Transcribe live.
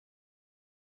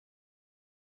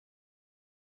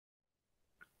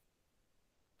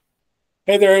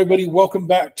Hey there, everybody. Welcome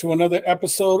back to another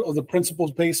episode of the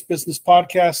Principles-Based Business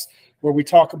Podcast, where we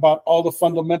talk about all the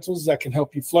fundamentals that can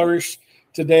help you flourish.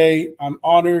 Today, I'm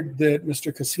honored that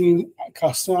Mr. Kasim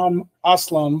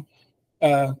Aslam,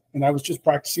 and I was just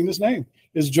practicing his name,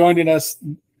 is joining us.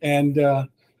 And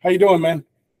how you doing, man?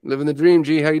 Living the dream,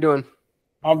 G. How you doing?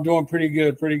 I'm doing pretty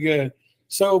good, pretty good.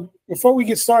 So before we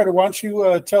get started, why don't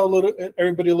you tell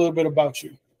everybody a little bit about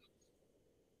you?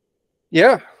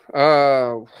 Yeah.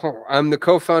 I'm the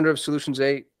co-founder of Solutions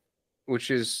 8,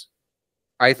 which is,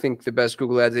 I think, the best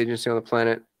Google Ads agency on the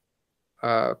planet.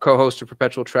 Co-host of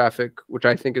Perpetual Traffic, which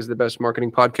I think is the best marketing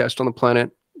podcast on the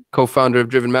planet. Co-founder of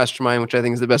Driven Mastermind, which I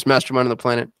think is the best mastermind on the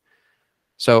planet.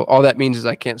 So all that means is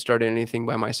I can't start anything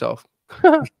by myself.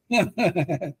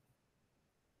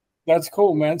 That's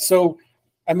cool, man. So,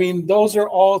 I mean, those are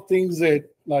all things that,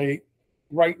 like,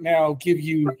 right now give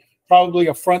you probably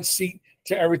a front seat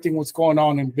to everything what's going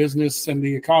on in business and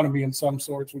the economy in some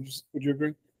sorts. Would you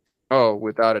agree? Oh,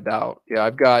 without a doubt. Yeah,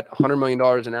 I've got $100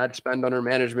 million in ad spend under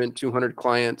management, 200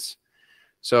 clients.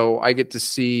 So I get to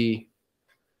see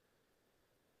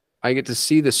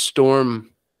the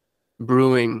storm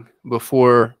brewing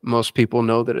before most people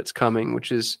know that it's coming,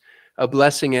 which is a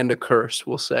blessing and a curse,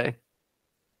 we'll say.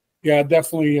 Yeah,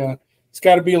 definitely. It's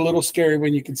got to be a little scary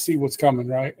when you can see what's coming,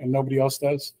 right? And nobody else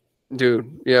does.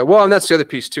 Dude, yeah. Well, and that's the other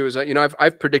piece too, is that,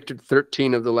 I've predicted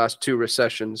 13 of the last 2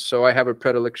 recessions. So I have a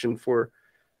predilection for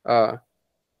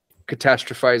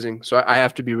catastrophizing. So I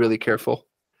have to be really careful.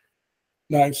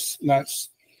 Nice.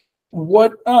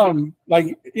 What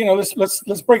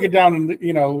let's break it down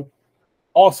into,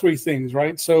 all 3 things,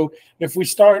 right? So if we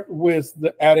start with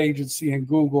the ad agency and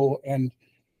Google, and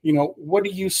what do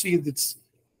you see that's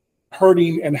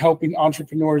hurting and helping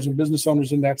entrepreneurs and business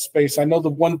owners in that space? I know the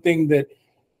one thing that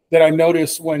I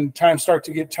notice when times start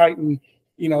to get tight, and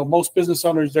most business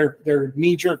owners, their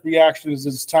knee-jerk reaction is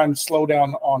it's time to slow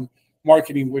down on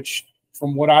marketing, which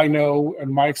from what I know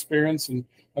and my experience, and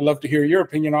I'd love to hear your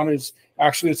opinion on it, is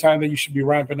actually the time that you should be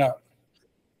ramping up.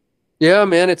 Yeah,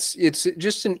 man, it's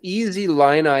just an easy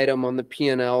line item on the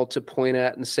P&L to point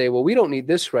at and say, well, we don't need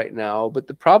this right now. But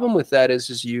the problem with that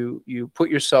is you put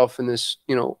yourself in this,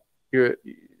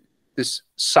 this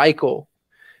cycle,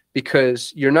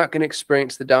 because you're not going to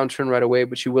experience the downturn right away,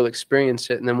 but you will experience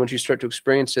it. And then once you start to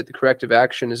experience it, the corrective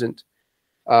action isn't,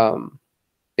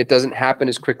 it doesn't happen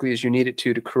as quickly as you need it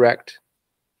to correct.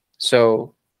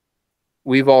 So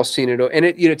we've all seen it. And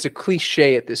it's a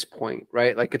cliche at this point,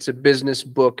 right? Like, it's a business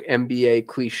book, MBA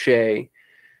cliche.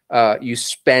 You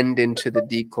spend into the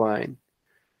decline,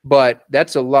 but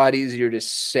that's a lot easier to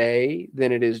say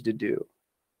than it is to do.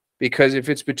 Because if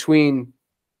it's between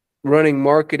running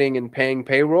marketing and paying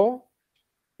payroll,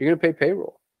 you're going to pay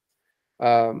payroll.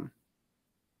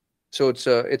 So it's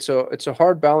a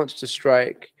hard balance to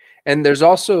strike. And there's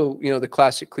also, the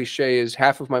classic cliche is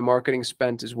half of my marketing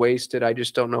spent is wasted. I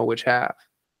just don't know which half.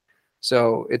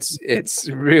 So it's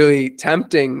really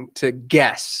tempting to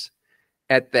guess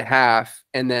at the half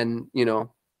and then,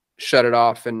 shut it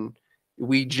off. And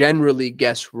we generally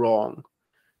guess wrong.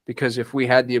 Because if we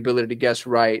had the ability to guess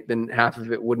right, then half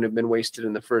of it wouldn't have been wasted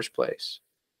in the first place.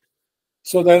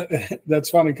 So that's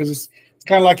funny, because it's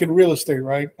kind of like in real estate,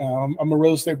 right? I'm a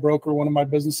real estate broker, one of my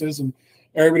businesses, and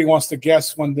everybody wants to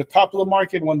guess when the top of the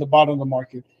market, when the bottom of the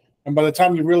market. And by the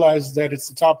time you realize that it's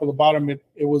the top of the bottom, it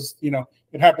was,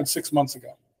 it happened 6 months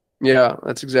ago. Yeah,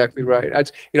 that's exactly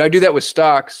right. I do that with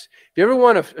stocks. If you ever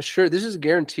want to assure, this is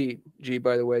guaranteed, G,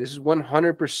 by the way, this is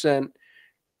 100%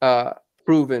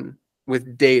 proven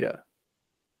with data.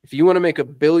 If you want to make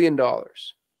 $1 billion,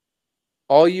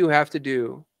 all you have to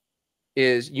do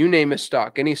is, you name a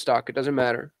stock, any stock, it doesn't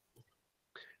matter.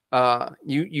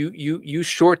 You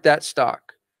short that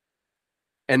stock,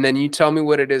 and then you tell me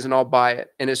what it is, and I'll buy it.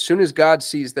 And as soon as God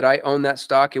sees that I own that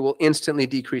stock, it will instantly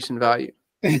decrease in value.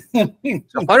 So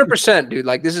 100%, dude.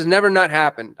 Like, this has never not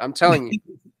happened. I'm telling you.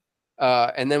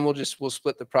 And then we'll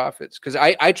split the profits, because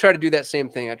I try to do that same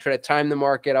thing. I try to time the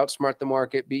market, outsmart the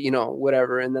market, be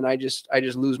whatever, and then I just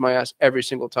lose my ass every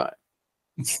single time.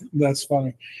 That's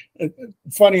funny,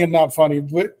 funny and not funny.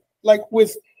 But like,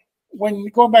 when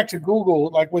going back to Google,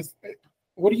 like,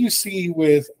 what do you see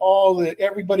with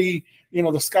everybody?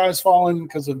 The sky's falling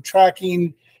because of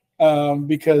tracking,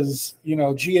 because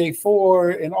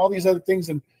GA4 and all these other things,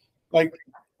 and like,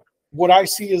 what I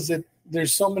see is that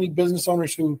there's so many business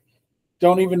owners who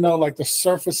don't even know, like, the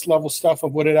surface level stuff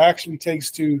of what it actually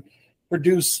takes to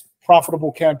produce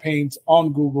profitable campaigns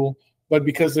on Google. But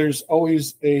because there's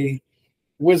always a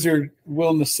wizard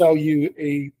willing to sell you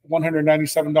a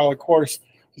 $197 course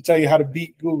to tell you how to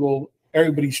beat Google,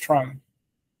 everybody's trying.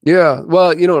 Yeah.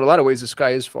 Well, in a lot of ways, the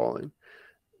sky is falling.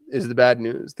 is the bad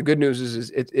news. The good news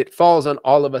is it falls on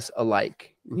all of us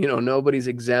alike. You know, nobody's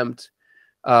exempt,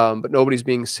 but nobody's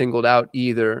being singled out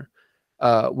either.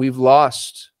 We've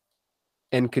lost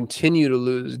and continue to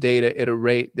lose data at a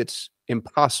rate that's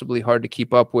impossibly hard to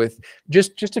keep up with.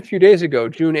 Just a few days ago,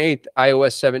 June 8th,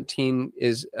 iOS 17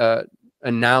 is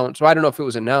announced. Well, I don't know if it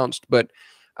was announced, but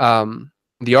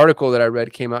the article that I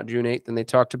read came out June 8th, and they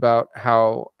talked about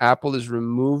how Apple is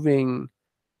removing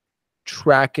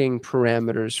tracking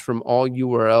parameters from all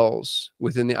URLs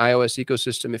within the iOS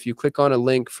ecosystem. If you click on a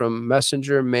link from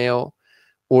Messenger, Mail,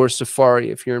 or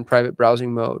Safari, if you're in private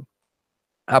browsing mode,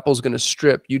 Apple's going to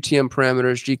strip UTM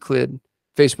parameters, gclid,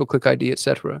 Facebook click ID,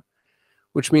 etc.,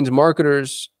 which means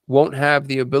marketers won't have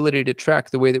the ability to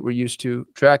track the way that we're used to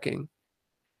tracking.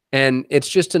 And it's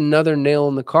just another nail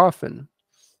in the coffin.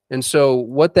 And so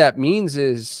what that means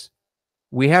is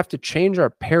we have to change our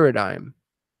paradigm.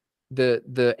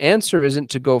 The answer isn't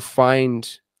to go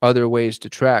find other ways to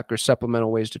track or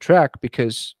supplemental ways to track,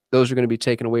 because those are going to be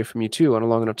taken away from you too on a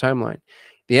long enough timeline.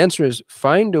 The answer is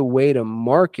find a way to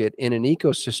market in an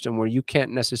ecosystem where you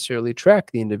can't necessarily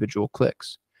track the individual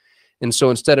clicks. And so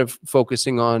instead of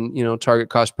focusing on, you know, target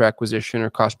cost per acquisition or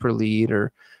cost per lead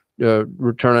or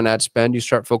return on ad spend, you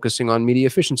start focusing on media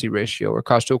efficiency ratio or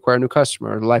cost to acquire a new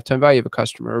customer or the lifetime value of a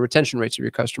customer or retention rates of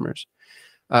your customers.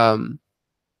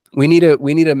 We need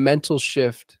a mental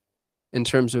shift in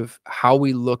terms of how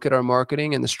we look at our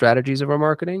marketing and the strategies of our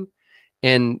marketing.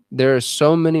 And there are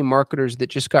so many marketers that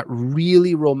just got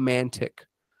really romantic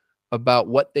about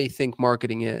what they think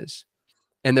marketing is.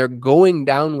 And they're going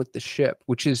down with the ship,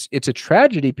 it's a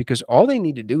tragedy, because all they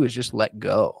need to do is just let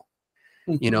go.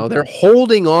 You know, they're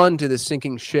holding on to the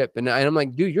sinking ship. And I'm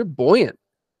like, dude, you're buoyant.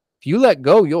 If you let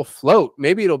go, you'll float.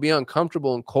 Maybe it'll be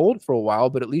uncomfortable and cold for a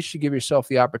while, but at least you give yourself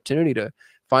the opportunity to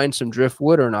find some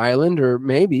driftwood or an island, or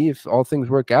maybe, if all things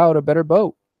work out, a better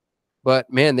boat.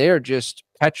 But man, they are just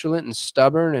petulant and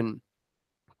stubborn and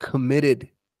committed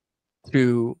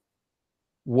to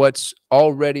what's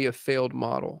already a failed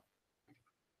model.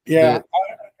 Yeah,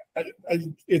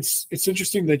 it's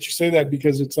interesting that you say that,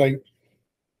 because it's like,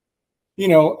 you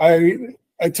know,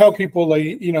 I tell people,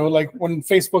 like, you know, like when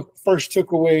Facebook first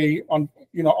took away on,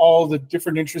 you know, all the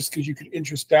different interests, because you could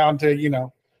interest down to, you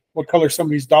know, what color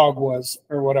somebody's dog was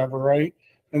or whatever, right?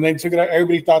 And then took it out.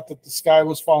 Everybody thought that the sky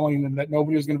was falling and that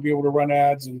nobody was going to be able to run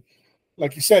ads. And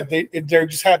like you said,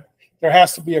 there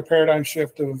has to be a paradigm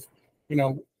shift of, you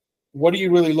know, what are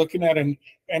you really looking at, and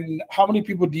how many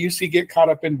people do you see get caught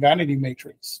up in vanity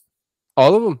metrics?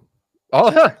 All of them.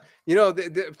 All you know,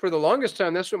 for the longest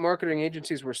time, that's what marketing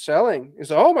agencies were selling.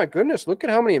 Is, oh my goodness, look at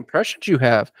how many impressions you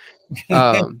have.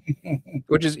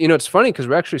 Which is, you know, it's funny because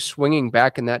we're actually swinging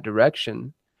back in that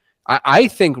direction. I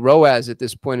think ROAS at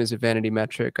this point is a vanity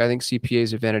metric. I think CPA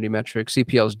is a vanity metric.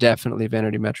 CPL is definitely a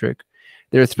vanity metric.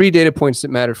 There are 3 data points that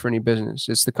matter for any business.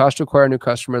 It's the cost to acquire a new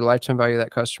customer, the lifetime value of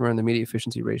that customer, and the media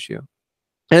efficiency ratio.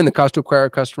 And the cost to acquire a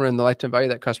customer and the lifetime value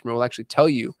of that customer will actually tell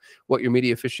you what your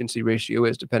media efficiency ratio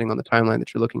is, depending on the timeline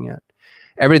that you're looking at.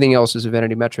 Everything else is a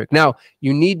vanity metric. Now,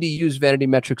 you need to use vanity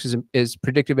metrics as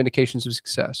predictive indications of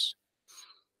success,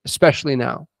 especially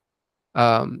now.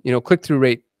 You know, click-through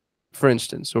rate, for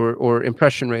instance, or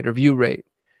impression rate or view rate.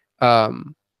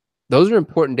 Those are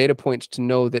important data points to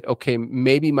know that, okay,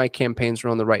 maybe my campaigns are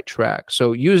on the right track.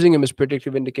 So using them as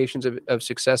predictive indications of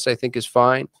success, I think, is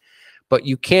fine. But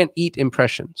you can't eat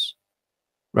impressions,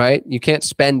 right? You can't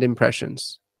spend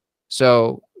impressions.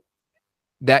 So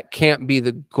that can't be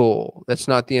the goal. That's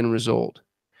not the end result.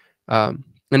 And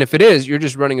if it is, you're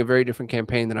just running a very different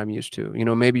campaign than I'm used to. You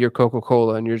know, maybe you're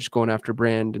Coca-Cola and you're just going after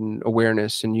brand and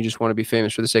awareness and you just want to be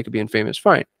famous for the sake of being famous.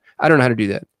 Fine. I don't know how to do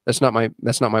that. That's not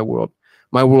my world.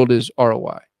 My world is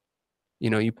ROI. You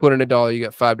know, you put in $1, you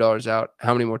get $5 out.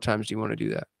 How many more times do you want to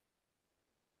do that?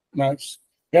 Nice.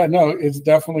 Yeah, no, it's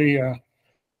definitely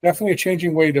a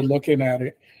changing way to looking at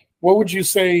it. What would you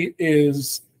say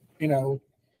is, you know,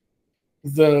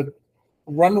 the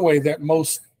runway that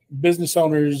most business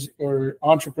owners or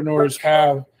entrepreneurs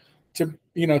have to,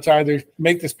 you know, to either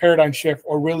make this paradigm shift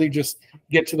or really just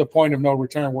get to the point of no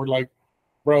return where, like,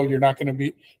 bro, you're not going to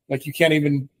be, like, you can't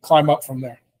even climb up from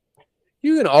there?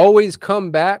 You can always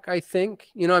come back, I think.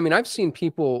 You know, I mean, I've seen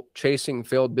people chasing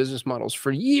failed business models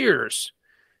for years,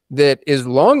 that as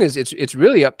long as it's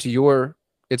really up to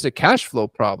it's a cash flow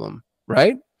problem,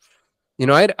 right? You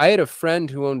know, I had a friend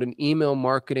who owned an email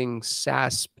marketing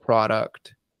SaaS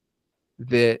product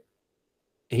that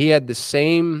he had the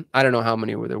same, I don't know how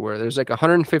many there were. There's like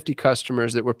 150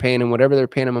 customers that were paying him whatever they're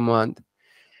paying him a month,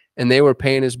 and they were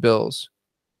paying his bills.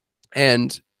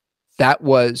 And that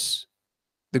was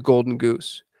the golden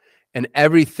goose. and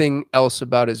everything else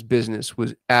about his business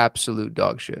was absolute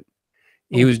dog shit.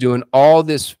 He Hmm. was doing all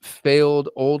this failed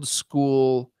old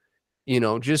school,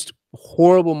 just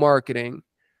horrible marketing,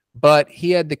 but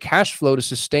he had the cash flow to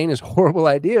sustain his horrible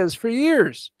ideas for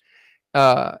years.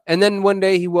 And then one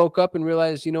day he woke up and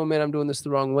realized, man, I'm doing this the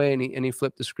wrong way. And he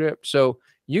flipped the script. So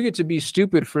you get to be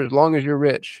stupid for as long as you're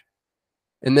rich.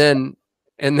 And then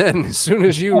as soon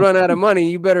as you run out of money,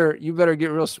 you better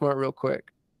get real smart real quick.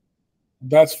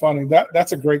 That's funny.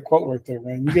 That's a great quote right there,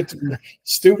 man. You get to be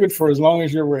stupid for as long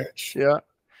as you're rich. Yeah.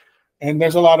 And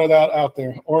there's a lot of that out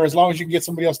there. Or as long as you can get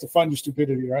somebody else to fund your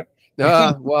stupidity, right?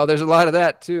 Well, there's a lot of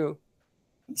that too.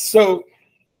 So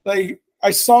like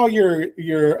I saw your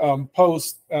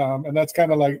post, and that's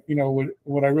kind of like,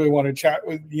 what I really want to chat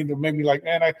with, made me like,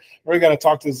 man, I really got to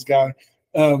talk to this guy.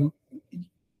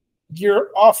 You're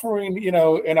offering,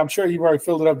 and I'm sure you've already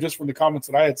filled it up just from the comments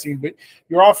that I had seen, but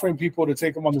you're offering people to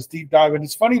take them on this deep dive. And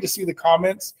it's funny to see the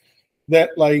comments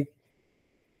that like,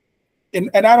 and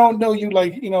I don't know you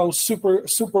like, super,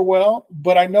 super well,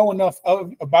 but I know enough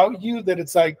about you that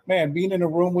it's like, man, being in a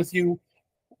room with you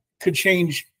could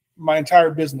change my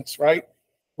entire business, right?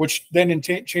 Which then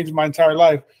changed my entire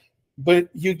life. But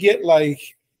you get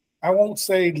like, I won't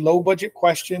say low budget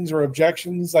questions or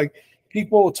objections. Like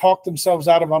people talk themselves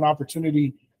out of an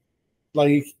opportunity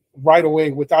like right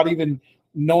away without even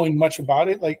knowing much about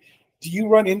it. Like, do you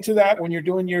run into that when you're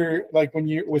doing your, like when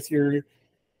you're with your,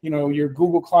 your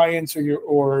Google clients or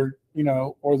or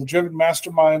the Driven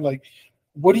Mastermind? Like,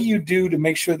 what do you do to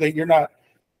make sure that you're not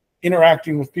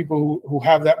interacting with people who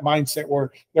have that mindset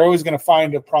where they're always going to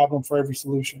find a problem for every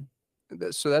solution?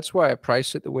 So that's why I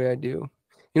price it the way I do.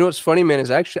 What's funny, man, is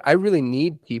actually I really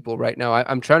need people right now.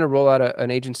 I'm trying to roll out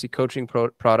an agency coaching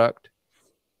product.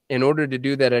 In order to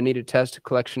do that, I need to test a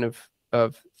collection of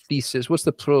thesis. What's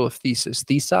the plural of thesis?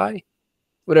 Thesi?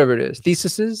 Whatever it is.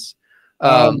 Theses?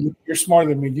 You're smarter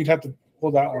than me. You'd have to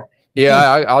pull that one.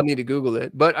 Yeah, I'll need to Google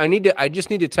it. But I just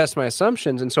need to test my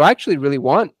assumptions. And so I actually really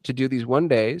want to do these one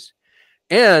days.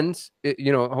 And,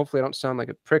 hopefully I don't sound like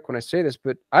a prick when I say this,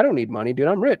 but I don't need money, dude.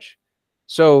 I'm rich.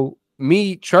 So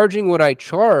me charging what I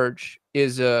charge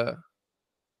it's a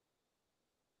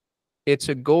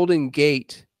golden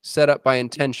gate set up by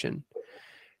intention.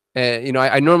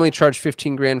 I normally charge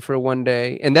 15 grand for a one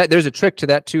day. And there's a trick to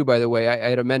that too, by the way. I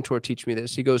had a mentor teach me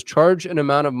this. He goes, charge an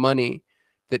amount of money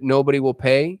that nobody will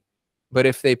pay, but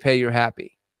if they pay, you're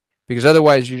happy. Because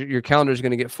otherwise your calendar is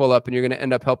going to get full up and you're going to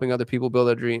end up helping other people build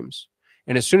their dreams.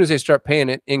 And as soon as they start paying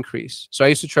it, increase. So I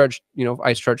used to charge,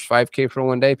 I charged 5K for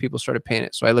one day. People started paying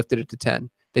it. So I lifted it to 10.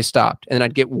 They stopped. And then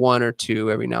I'd get 1 or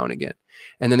 2 every now and again.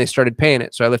 And then they started paying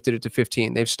it. So I lifted it to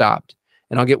 15. They've stopped.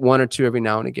 And I'll get 1 or 2 every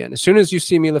now and again. As soon as you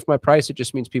see me lift my price, it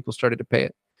just means people started to pay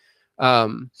it.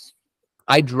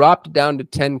 I dropped down to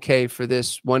 10K for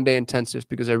this one day intensive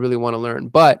because I really want to learn.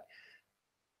 But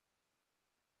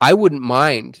I wouldn't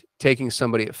mind taking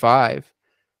somebody at 5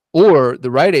 or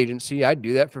the right agency. I'd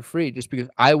do that for free just because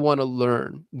I want to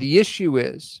learn. The issue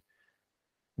is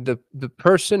the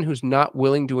person who's not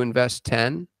willing to invest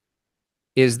 10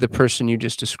 is the person you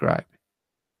just described.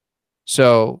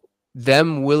 So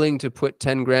them willing to put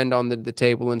 10 grand on the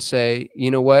table and say, you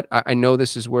know what, I know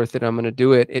this is worth it. I'm going to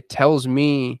do it. It tells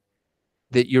me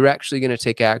that you're actually going to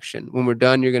take action. When we're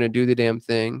done, you're going to do the damn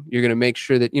thing. You're going to make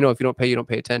sure that, if you don't pay, you don't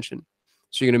pay attention.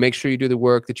 So you're going to make sure you do the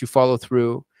work, that you follow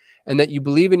through, and that you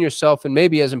believe in yourself. And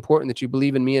maybe as important, that you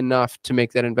believe in me enough to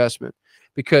make that investment.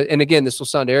 Because, and again, this will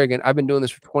sound arrogant. I've been doing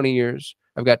this for 20 years.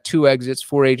 I've got 2 exits,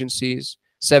 4 agencies,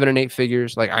 7 and 8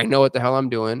 figures. Like, I know what the hell I'm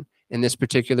doing in this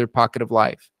particular pocket of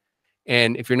life.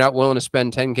 And if you're not willing to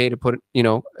spend 10K to put,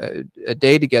 a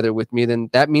day together with me, then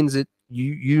that means that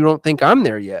you don't think I'm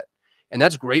there yet. And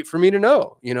that's great for me to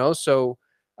know, So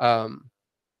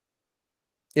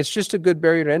it's just a good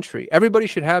barrier to entry. Everybody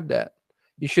should have that.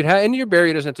 You should have, and your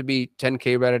barrier doesn't have to be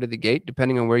 10K right out of the gate,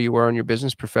 depending on where you are in your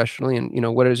business professionally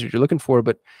and, what it is that you're looking for.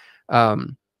 But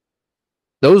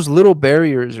those little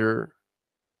barriers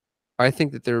I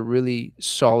think that they're really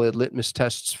solid litmus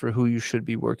tests for who you should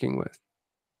be working with.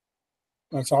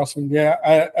 That's awesome. Yeah.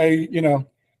 I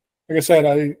like I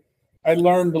said, I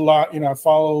learned a lot. I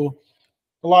follow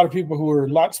a lot of people who are a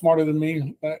lot smarter than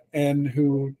me, and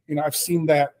who, I've seen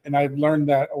that and I've learned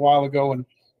that a while ago and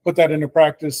put that into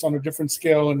practice on a different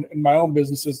scale in my own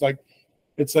businesses. Like,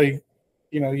 it's like,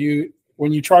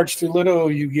 when you charge too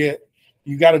little, you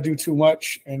got to do too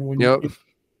much. And when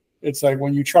it's like,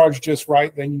 when you charge just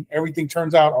right, then everything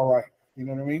turns out all right. You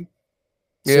know what I mean?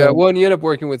 Yeah. So, well, and you end up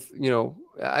working with,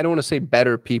 I don't want to say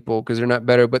better people because they're not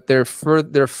better, but they're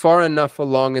far enough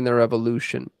along in their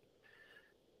evolution.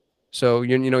 So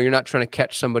you're not trying to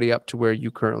catch somebody up to where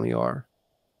you currently are.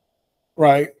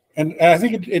 right. And I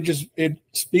think it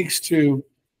speaks to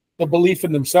the belief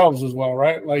in themselves as well,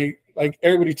 right? Like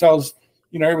everybody tells,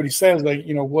 everybody says, like,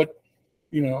 what,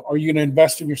 are you going to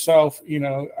invest in yourself?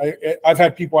 I've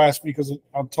had people ask me, because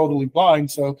I'm totally blind.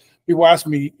 So people ask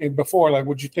me before, like,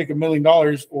 would you take $1 million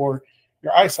or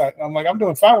your eyesight? And I'm like, I'm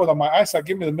doing fine with my eyesight.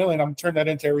 Give me the million. I'm gonna turn that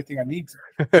into everything I need to.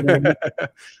 You know what I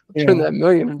mean? Turn that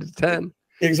million into 10.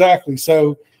 Exactly.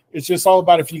 So it's just all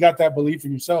about if you got that belief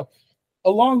in yourself.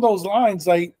 Along those lines,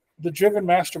 like the Driven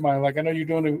Mastermind, like I know you're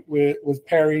doing it with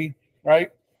Perry, right?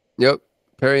 Yep.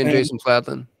 Perry and Jason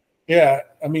Fladlin. Yeah,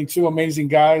 I mean, two amazing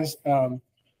guys.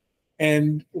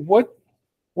 And what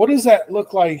does that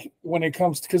look like when it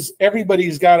comes to, because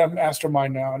everybody's got a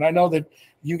mastermind now, and I know that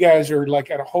you guys are like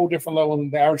at a whole different level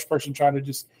than the average person trying to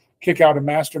just kick out a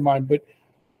mastermind. But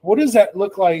what does that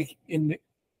look like in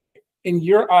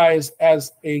your eyes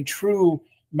as a true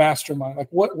mastermind? Like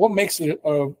what makes it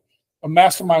a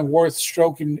mastermind worth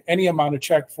stroking any amount of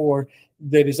check for,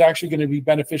 that is actually going to be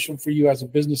beneficial for you as a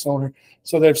business owner,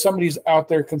 so that if somebody's out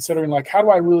there considering, like, how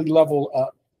do I really level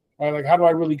up, right? Like, how do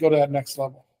I really go to that next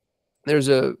level? There's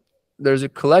a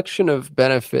collection of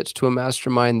benefits to a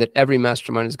mastermind that every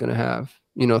mastermind is going to have,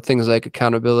 things like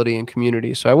accountability and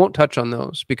community. So I won't touch on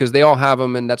those because they all have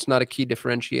them, and that's not a key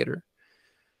differentiator.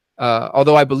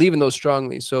 Although I believe in those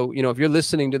strongly. So, if you're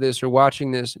listening to this or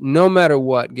watching this, no matter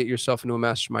what, get yourself into a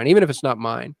mastermind, even if it's not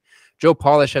mine. Joe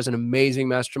Polish has an amazing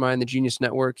mastermind, the Genius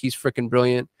Network. He's freaking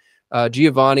brilliant.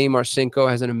 Giovanni Marcinko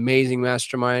has an amazing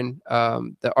mastermind,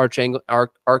 the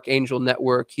Archangel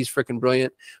Network. He's freaking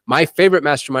brilliant. My favorite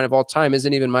mastermind of all time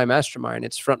isn't even my mastermind.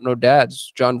 It's Front Row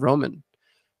Dads, John Vroman.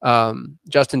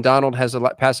 Justin Donald has a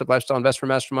passive lifestyle investor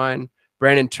mastermind.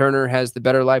 Brandon Turner has the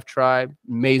Better Life Tribe,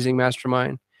 amazing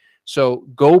mastermind. So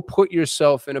go put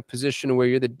yourself in a position where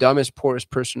you're the dumbest,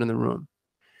 poorest person in the room.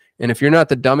 And if you're not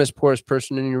the dumbest, poorest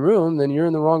person in your room, then you're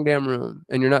in the wrong damn room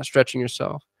and you're not stretching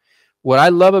yourself. What I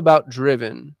love about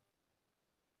Driven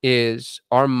is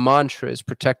our mantra is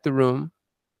protect the room,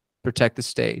 protect the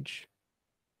stage.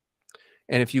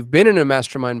 And if you've been in a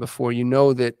mastermind before, you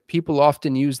know that people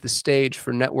often use the stage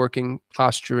for networking,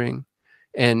 posturing,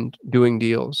 and doing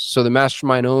deals. So the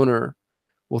mastermind owner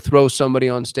will throw somebody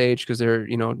on stage because they're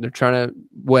trying to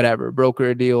broker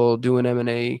a deal, do an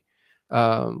M&A,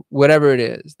 whatever it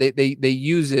is. They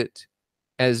use it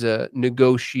as a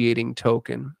negotiating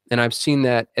token. And I've seen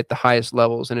that at the highest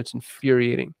levels, and it's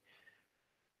infuriating.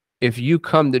 If you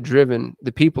come to Driven,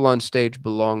 the people on stage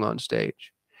belong on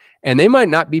stage. And they might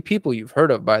not be people you've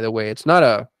heard of, by the way. It's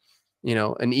not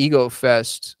an ego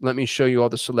fest. Let me show you all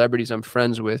the celebrities I'm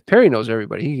friends with. Perry knows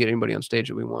everybody. He can get anybody on stage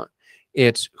that we want.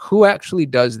 It's who actually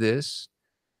does this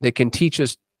that can teach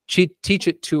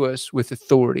it to us with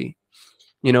authority.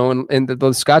 In the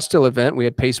Scottsdale event, we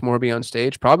had Pace Morby on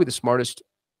stage, probably the smartest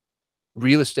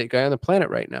real estate guy on the planet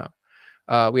right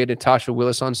now. We had Natasha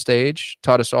Willis on stage,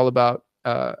 taught us all about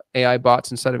AI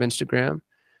bots inside of Instagram.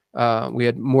 We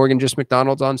had Morgan Just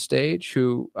McDonald's on stage,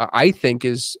 who I think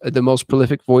is the most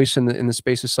prolific voice in the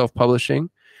space of self-publishing,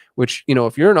 which,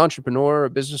 if you're an entrepreneur or a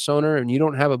business owner and you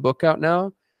don't have a book out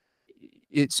now,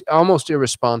 it's almost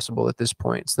irresponsible at this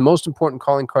point. It's the most important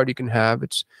calling card you can have.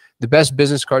 It's the best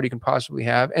business card you can possibly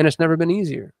have, and it's never been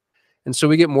easier. And so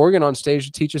we get Morgan on stage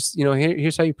to teach us,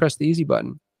 here's how you press the easy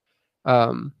button.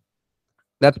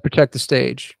 That's protect the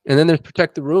stage. And then there's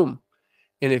protect the room.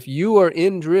 And if you are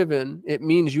in Driven, it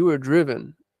means you are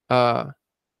driven.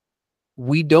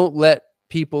 We don't let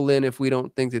people in if we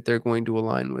don't think that they're going to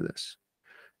align with us.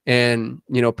 And,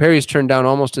 Perry's turned down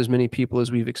almost as many people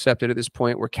as we've accepted at this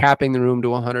point. We're capping the room to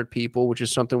 100 people, which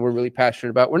is something we're really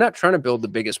passionate about. We're not trying to build the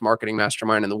biggest marketing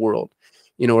mastermind in the world,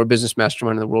 or business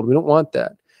mastermind in the world. We don't want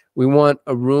that. We want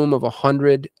a room of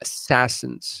 100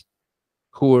 assassins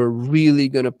who are really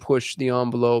going to push the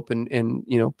envelope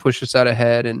and push us out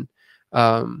ahead. And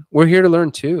we're here to learn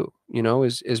too,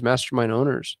 as mastermind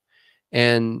owners.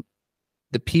 And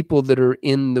the people that are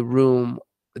in the room,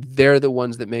 they're the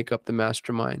ones that make up the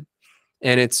mastermind.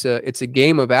 And it's a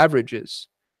game of averages.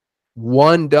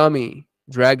 One dummy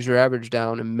drags your average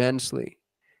down immensely,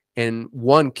 and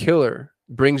one killer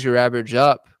brings your average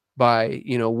up by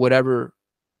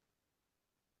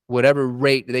whatever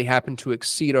rate they happen to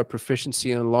exceed our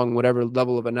proficiency along whatever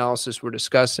level of analysis we're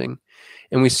discussing.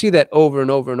 And we see that over and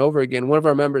over and over again. One of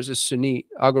our members is Sunit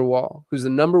Agarwal, who's the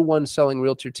 #1 selling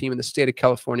realtor team in the state of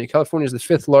California. California is the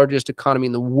 5th largest economy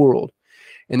in the world.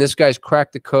 And this guy's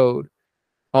cracked the code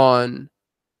on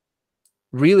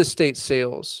real estate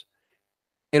sales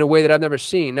in a way that I've never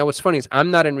seen. Now, what's funny is I'm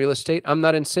not in real estate. I'm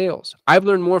not in sales. I've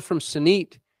learned more from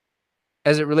Sunit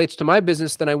as it relates to my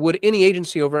business than I would any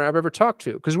agency owner I've ever talked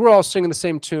to, because we're all singing the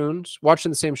same tunes,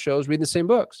 watching the same shows, reading the same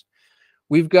books.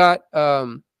 We've got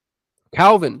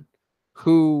Calvin,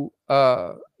 who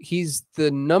he's the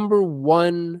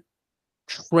 #1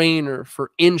 trainer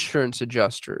for insurance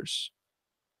adjusters.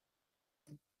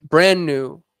 Brand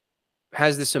new,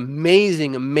 has this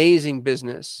amazing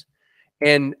business.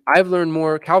 And I've learned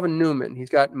more. Calvin Newman, he's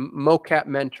got MoCap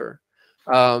Mentor.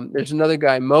 There's another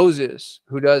guy, Moses,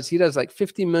 he does like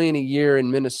 50 million a year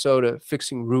in Minnesota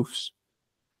fixing roofs.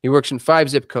 He works in 5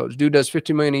 zip codes. Dude does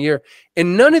 50 million a year.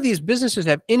 And none of these businesses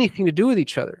have anything to do with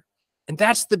each other. And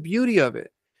that's the beauty of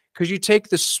it. Because you take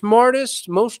the smartest,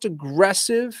 most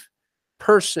aggressive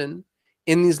person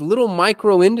in these little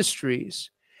micro industries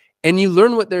and you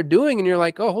learn what they're doing and you're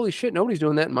like, oh, holy shit, nobody's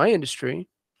doing that in my industry.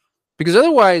 Because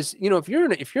otherwise, you know, if you're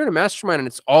in a mastermind and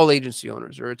it's all agency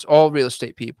owners or it's all real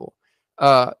estate people,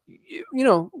 you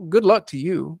know, good luck to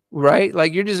you, right?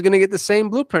 Like you're just going to get the same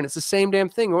blueprint. It's the same damn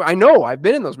thing. I know, I've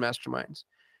been in those masterminds.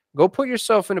 Go put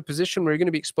yourself in a position where you're going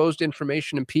to be exposed to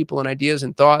information and people and ideas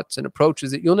and thoughts and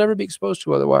approaches that you'll never be exposed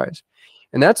to otherwise.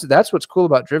 And that's what's cool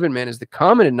about Driven, man, is the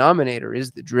common denominator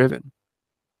is the driven.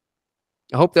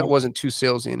 I hope that wasn't too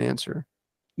salesy an answer.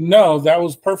 No, that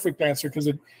was perfect answer, because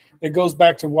it goes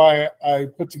back to why I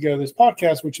put together this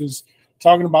podcast, which is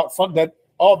talking about that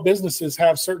all businesses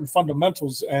have certain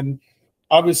fundamentals. And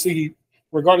obviously,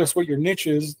 regardless what your niche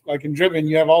is, like in Driven,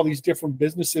 you have all these different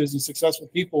businesses and successful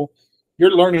people.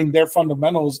 You're learning their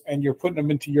fundamentals and you're putting them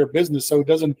into your business. So it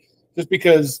doesn't, just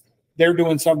because they're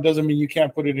doing something doesn't mean you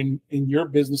can't put it in your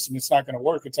business and it's not going to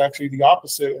work. It's actually the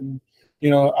opposite. And, you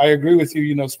know, I agree with you,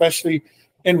 you know, especially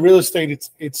in real estate,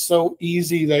 it's so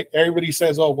easy. Like everybody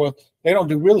says, oh, well, they don't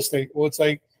do real estate. Well, it's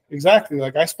like, exactly.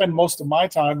 Like I spend most of my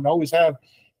time and always have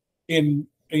in,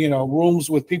 you know, rooms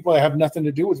with people that have nothing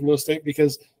to do with real estate,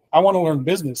 because I want to learn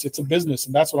business. It's a business.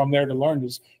 And that's what I'm there to learn,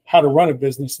 is how to run a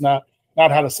business, not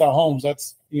how to sell homes.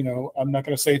 That's, you know, I'm not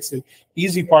going to say it's the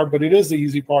easy part, but it is the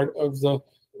easy part of the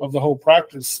whole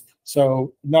practice.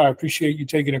 So no, I appreciate you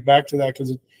taking it back to that,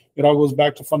 because it all goes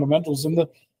back to fundamentals. And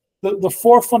the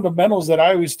 4 fundamentals that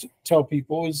I always tell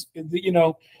people is, you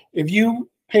know, if you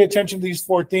pay attention to these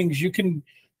 4 things, you can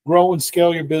grow and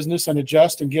scale your business and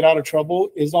adjust and get out of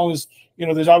trouble, as long as, you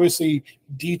know, there's obviously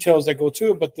details that go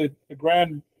to it, but the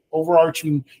grand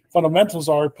overarching fundamentals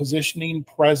are positioning,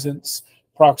 presence,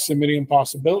 proximity, and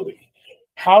possibility.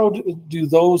 How do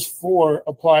those 4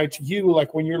 apply to you?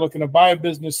 Like when you're looking to buy a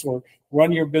business or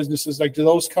run your businesses, like do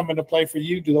those come into play for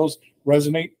you? Do those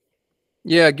resonate?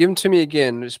 Yeah, give them to me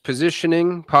again. There's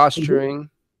positioning,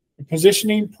 posturing.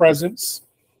 Positioning, presence,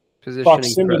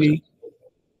 proximity,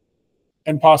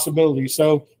 and possibility.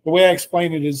 So the way I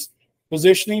explain it is,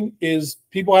 positioning is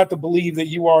people have to believe that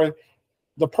you are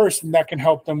the person that can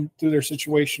help them through their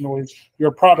situation, or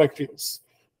your product is.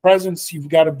 Presence, you've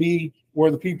got to be where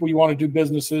the people you want to do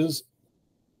business is.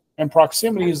 And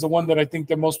proximity is the one that I think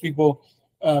that most people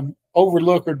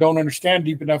overlook or don't understand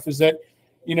deep enough, is that,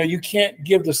 you know, you can't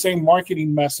give the same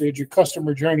marketing message or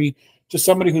customer journey to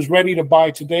somebody who's ready to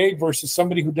buy today versus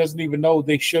somebody who doesn't even know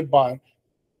they should buy,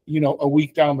 you know, a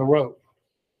week down the road.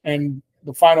 And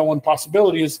the final one,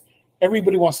 possibility, is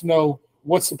everybody wants to know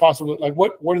what's the possibility, like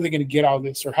what are they going to get out of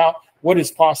this, or what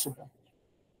is possible.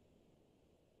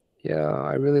 Yeah,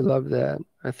 I really love that.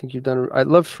 I think you've done. I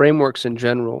love frameworks in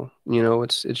general. You know,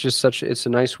 it's just it's a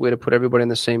nice way to put everybody on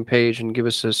the same page and give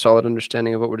us a solid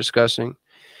understanding of what we're discussing.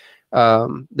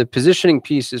 The positioning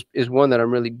piece is one that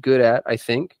I'm really good at, I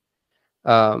think.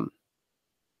 The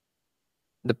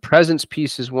presence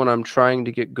piece is one I'm trying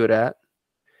to get good at.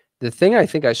 The thing I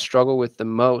think I struggle with the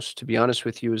most, to be honest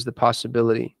with you, is the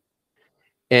possibility.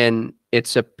 And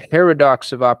it's a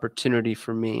paradox of opportunity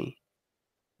for me,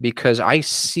 because I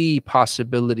see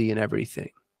possibility in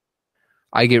everything.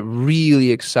 I get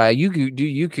really excited.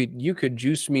 You could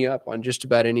juice me up on just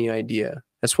about any idea.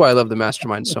 That's why I love the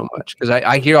mastermind so much, because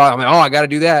I hear, I'm like, oh, I got to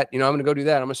do that. You know, I'm going to go do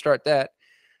that. I'm going to start that.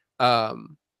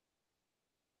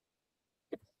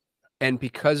 And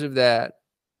because of that,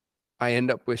 I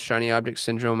end up with shiny object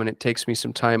syndrome, and it takes me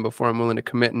some time before I'm willing to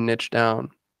commit and niche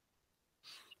down.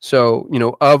 So, you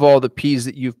know, of all the P's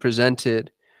that you've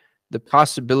presented, the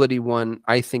possibility one,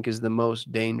 I think, is the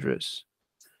most dangerous,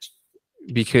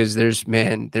 because there's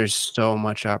so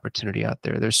much opportunity out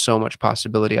there. There's so much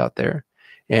possibility out there.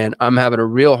 And I'm having a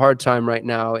real hard time right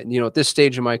now. And, you know, at this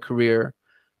stage of my career,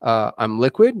 I'm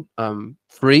liquid. I'm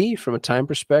free from a time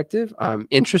perspective. I'm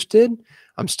interested.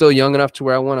 I'm still young enough to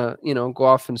where I want to, you know, go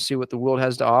off and see what the world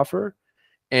has to offer.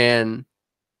 And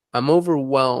I'm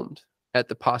overwhelmed at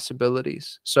the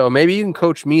possibilities. So maybe you can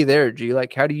coach me there, G.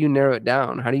 Like, how do you narrow it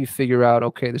down? How do you figure out,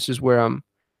 okay, this is where I'm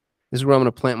This is where I'm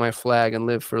going to plant my flag and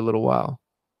live for a little while.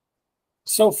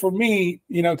 So for me,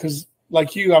 because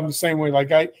like you, I'm the same way.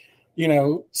 Like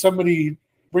somebody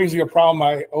brings me a problem,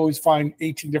 I always find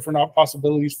 18 different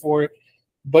possibilities for it.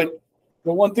 But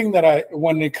the one thing that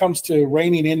when it comes to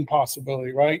reining in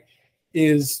possibility, right,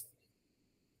 is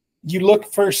you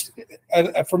look first.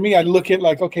 For me, I look at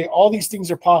like, okay, all these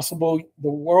things are possible. The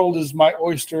world is my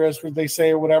oyster, as they say,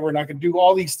 or whatever, and I can do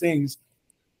all these things.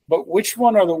 But which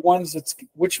ones are the ones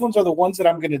that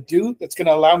I'm going to do that's going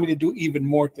to allow me to do even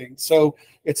more things? So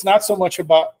it's not so much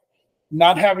about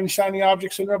not having shiny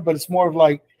object syndrome, but it's more of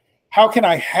like, how can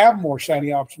I have more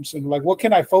shiny object syndrome? Like, what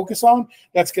can I focus on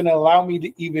that's going to allow me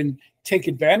to even take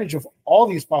advantage of all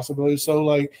these possibilities? So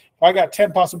like, if I got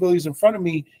 10 possibilities in front of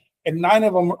me and 9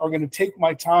 of them are going to take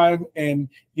my time and,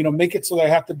 make it so that I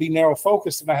have to be narrow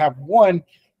focused, and I have one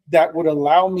that would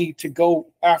allow me to go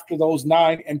after those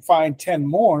 9 and find 10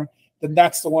 more, then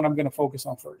that's the one I'm going to focus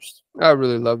on first. I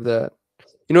really love that.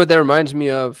 You know what that reminds me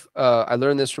of? I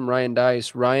learned this from Ryan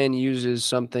Dice. Ryan uses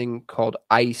something called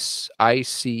ICE,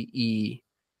 ICE.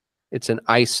 It's an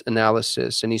ICE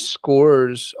analysis, and he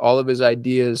scores all of his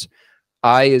ideas.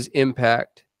 I is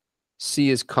impact, C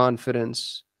is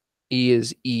confidence, E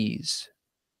is ease.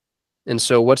 And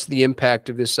so what's the impact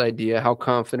of this idea? How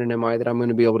confident am I that I'm going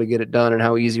to be able to get it done, and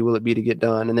how easy will it be to get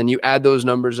done? And then you add those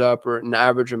numbers up and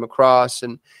average them across.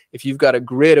 And if you've got a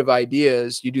grid of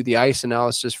ideas, you do the ICE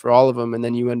analysis for all of them. And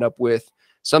then you end up with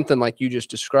something like you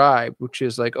just described, which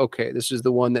is like, okay, this is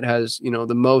the one that has,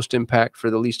 the most impact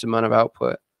for the least amount of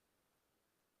output.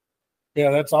 Yeah,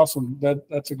 that's awesome.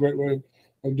 That's a great way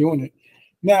of doing it.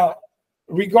 Now,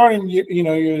 regarding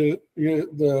the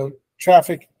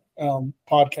traffic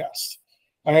podcast,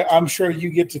 I'm sure you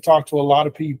get to talk to a lot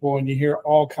of people and you hear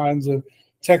all kinds of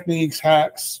techniques,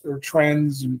 hacks, or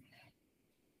trends. And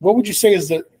what would you say is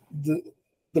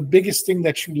the biggest thing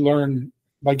that you learn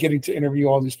by getting to interview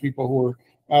all these people who are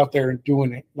out there and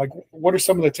doing it? Like, what are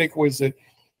some of the takeaways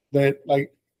that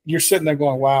like you're sitting there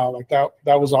going, wow, like that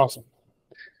was awesome?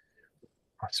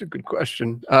 That's a good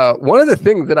question. One of the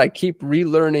things that I keep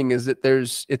relearning is that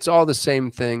it's all the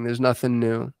same thing. There's nothing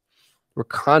new. We're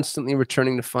constantly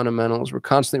returning to fundamentals. We're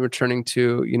constantly returning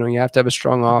to, you have to have a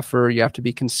strong offer. You have to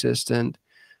be consistent.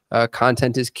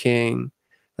 Content is king.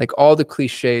 Like, all the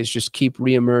cliches just keep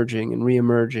reemerging and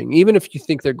reemerging. Even if you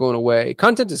think they're going away,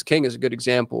 content is king is a good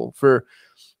example. For,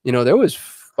 there was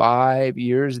 5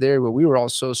 years there where we were all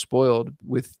so spoiled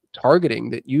with targeting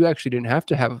that you actually didn't have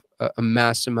to have a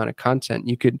mass amount of content.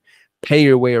 You could pay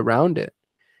your way around it.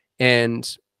 And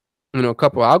a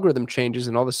couple algorithm changes,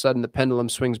 and all of a sudden the pendulum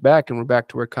swings back and we're back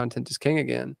to where content is king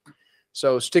again.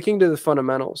 So sticking to the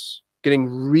fundamentals, getting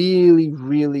really,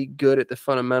 really good at the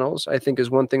fundamentals, I think, is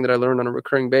one thing that I learned on a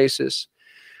recurring basis.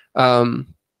 The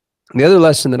other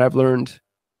lesson that I've learned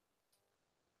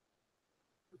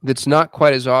that's not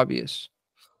quite as obvious,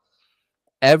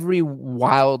 every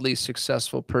wildly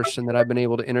successful person that I've been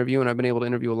able to interview, and I've been able to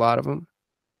interview a lot of them,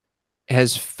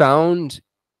 has found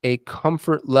a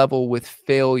comfort level with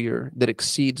failure that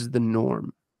exceeds the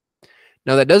norm.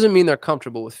 Now, that doesn't mean they're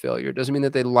comfortable with failure. It doesn't mean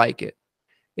that they like it.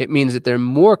 It means that they're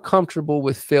more comfortable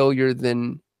with failure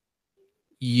than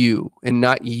you, and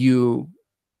not you,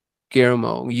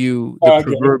 Guillermo, you, the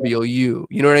proverbial you.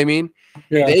 You know what I mean?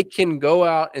 Yeah. They can go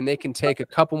out and they can take a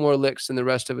couple more licks than the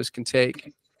rest of us can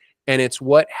take. And it's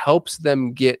what helps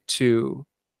them get to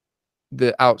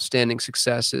the outstanding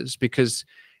successes, because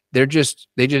they just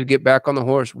get back on the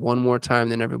horse one more time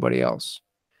than everybody else.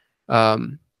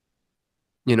 And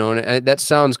that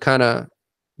sounds kind of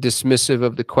dismissive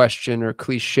of the question or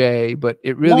cliche, but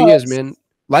it really is, man.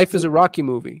 Life is a Rocky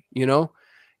movie,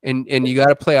 and you got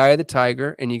to play Eye of the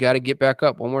Tiger, and you got to get back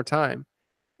up one more time.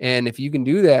 And if you can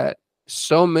do that,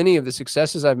 so many of the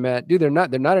successes I've met, dude, they're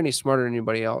not any smarter than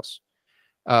anybody else.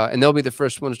 And they'll be the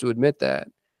first ones to admit that.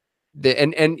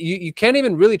 And you can't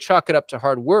even really chalk it up to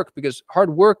hard work, because hard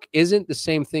work isn't the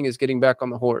same thing as getting back on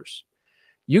the horse.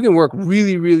 You can work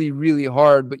really, really, really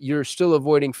hard, but you're still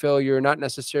avoiding failure, not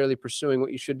necessarily pursuing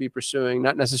what you should be pursuing,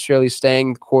 not necessarily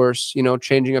staying the course,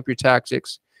 changing up your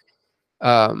tactics.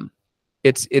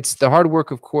 It's the hard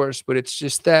work, of course, but it's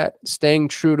just that staying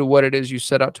true to what it is you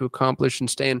set out to accomplish and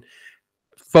staying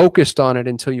focused on it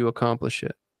until you accomplish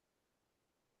it.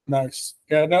 Nice.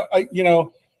 Yeah. No,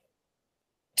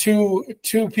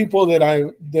 two people that I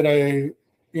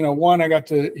one, I got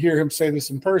to hear him say this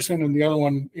in person, and the other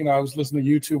one, I was listening to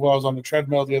YouTube while I was on the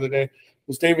treadmill the other day,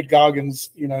 was David Goggins.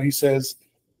 He says,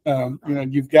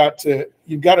 you've got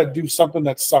to do something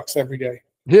that sucks every day.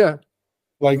 Yeah.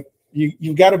 Like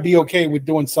you've got to be okay with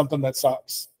doing something that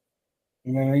sucks.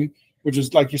 You know what I mean? Which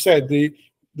is, like you said,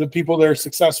 the people that are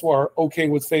successful are okay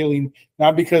with failing,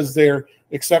 not because their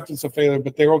acceptance of failure,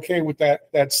 but they're okay with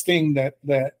that sting that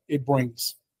it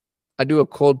brings. I do a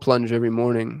cold plunge every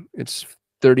morning. It's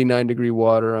 39-degree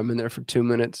water. I'm in there for 2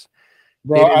 minutes.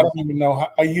 Bro, I don't even know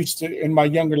how. I used to, in my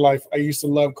younger life, I used to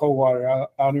love cold water. I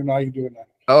don't even know how you do it now.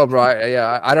 Oh, bro,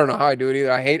 I don't know how I do it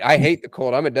either. I hate the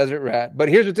cold. I'm a desert rat. But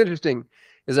here's what's interesting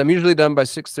is I'm usually done by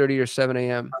 6:30 or 7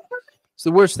 a.m. It's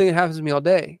the worst thing that happens to me all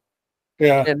day.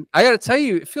 Yeah. And I got to tell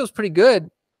you, it feels pretty good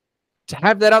to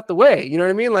have that out the way. You know what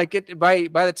I mean? Like by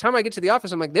the time I get to the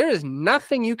office, I'm like, there is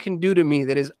nothing you can do to me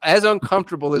that is as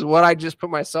uncomfortable as what I just put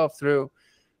myself through.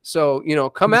 So,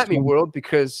 come at me, world,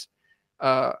 because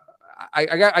I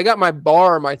got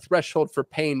my threshold for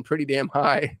pain pretty damn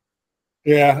high.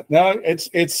 Yeah, no,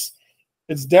 it's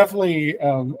definitely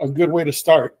a good way to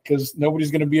start, because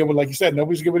nobody's going to be able, like you said,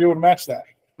 nobody's going to be able to match that.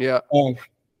 Yeah.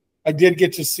 I did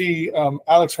get to see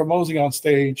Alex Hormozy on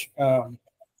stage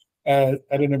at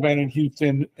an event in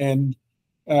Houston, and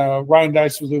Ryan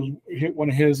Dice was one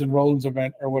of his and Roland's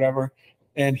event or whatever,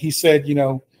 and he said,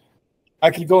 I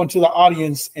could go into the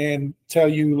audience and tell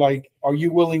you, like, are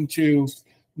you willing to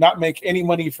not make any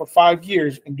money for 5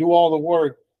 years and do all the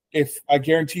work? If I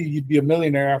guarantee you'd be a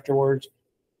millionaire afterwards,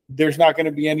 there's not going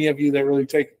to be any of you that really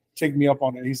take me up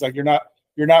on it. He's like, you're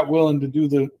not willing to do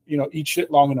the, eat shit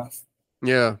long enough.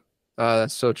 Yeah.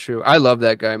 That's so true. I love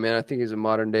that guy, man. I think he's a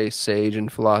modern day sage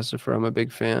and philosopher. I'm a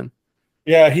big fan.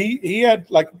 Yeah, he had,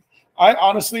 like, I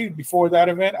honestly, before that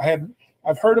event,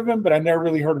 I've heard of him, but I never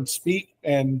really heard him speak,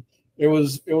 and it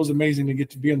was amazing to get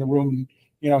to be in the room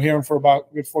and hear him for about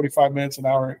 45 minutes, an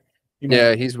hour.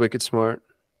 Yeah, he's wicked smart.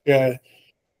 Yeah.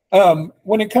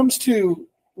 When it comes to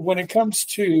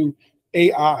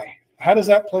AI, how does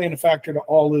that play in a factor to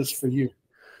all this for you?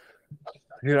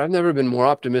 Dude, I've never been more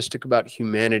optimistic about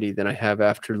humanity than I have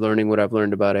after learning what I've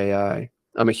learned about AI.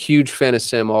 I'm a huge fan of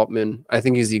Sam Altman. I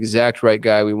think he's the exact right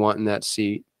guy we want in that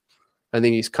seat. I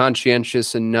think he's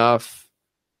conscientious enough,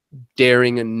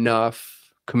 daring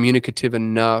enough, communicative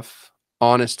enough,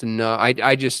 honest enough.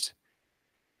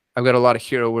 I've got a lot of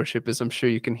hero worship, as I'm sure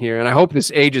you can hear. And I hope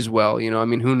this ages well. I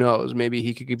mean, who knows? Maybe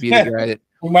he could be the guy that...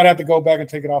 We might have to go back and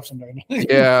take it off someday.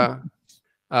 Yeah.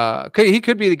 He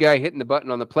could be the guy hitting the button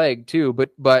on the plague too, but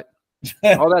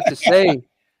all that to say,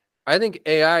 I think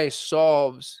AI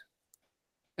solves,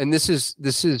 and this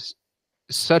is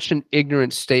such an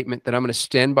ignorant statement that I'm going to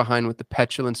stand behind with the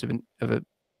petulance of a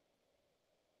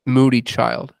moody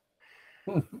child.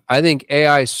 I think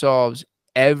AI solves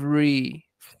every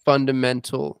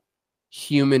fundamental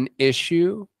human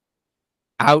issue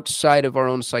outside of our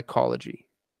own psychology.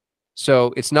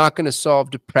 So it's not going to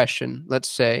solve depression, let's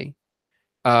say.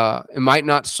 It might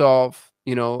not solve,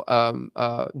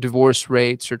 divorce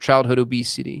rates or childhood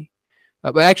obesity.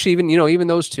 But actually, even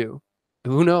those two,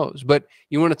 who knows? But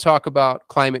you want to talk about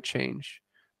climate change,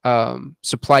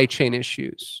 supply chain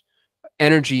issues,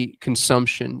 energy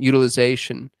consumption,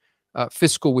 utilization,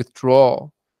 fiscal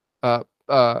withdrawal,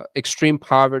 extreme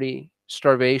poverty,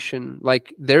 starvation.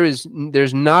 Like there's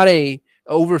not a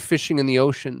overfishing in the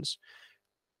oceans.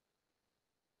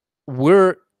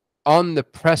 We're on the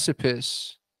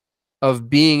precipice of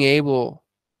being able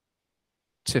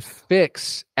to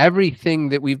fix everything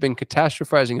that we've been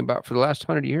catastrophizing about for the last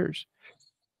 100 years.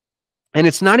 And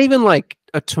it's not even like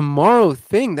a tomorrow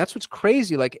thing. That's what's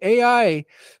crazy. Like AI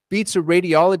beats a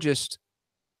radiologist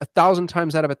 1,000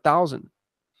 times out of 1,000.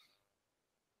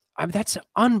 I mean, that's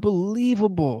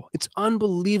unbelievable. It's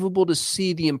unbelievable to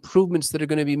see the improvements that are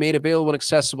going to be made available and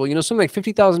accessible. Something like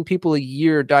 50,000 people a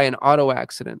year die in auto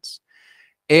accidents.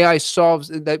 AI solves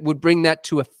that, would bring that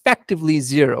to effectively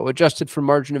zero, adjusted for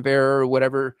margin of error or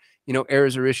whatever,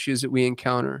 errors or issues that we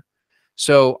encounter.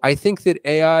 So I think that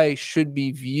AI should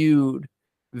be viewed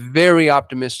very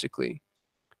optimistically.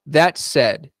 That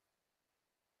said,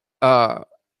 there's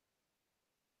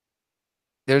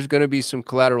going to be some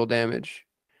collateral damage.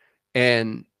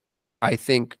 And I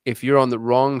think if you're on the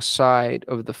wrong side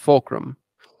of the fulcrum,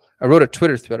 I wrote a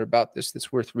Twitter thread about this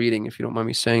that's worth reading, if you don't mind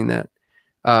me saying that.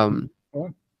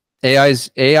 AI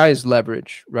is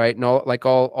leverage, right? And all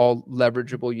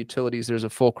leverageable utilities, there's a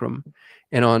fulcrum.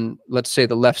 And on, let's say,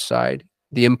 the left side,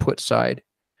 the input side,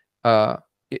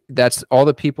 that's all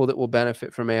the people that will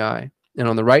benefit from AI. And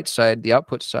on the right side, the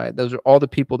output side, those are all the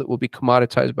people that will be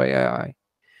commoditized by AI.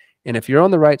 And if you're on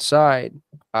the right side,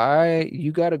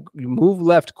 you move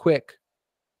left quick.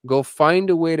 Go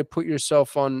find a way to put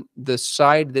yourself on the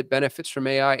side that benefits from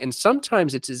AI. And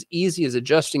sometimes it's as easy as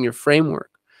adjusting your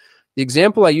framework. The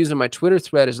example I use in my Twitter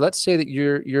thread is, let's say that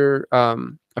you're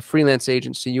a freelance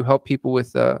agency. You help people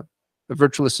with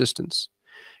virtual assistants.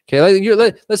 Okay,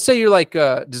 let's say you're like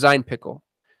Design Pickle.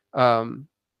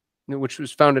 which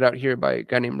was founded out here by a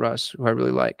guy named Russ, who I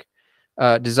really like.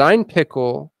 Design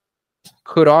Pickle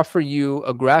could offer you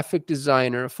a graphic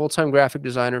designer, a full-time graphic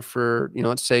designer for,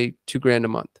 let's say $2,000 a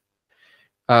month.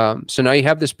 So now you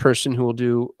have this person who will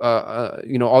do,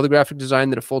 all the graphic design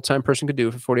that a full-time person could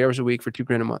do for 40 hours a week for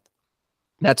 $2,000 a month.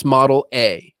 That's model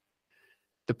A.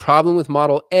 The problem with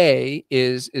model A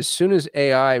is as soon as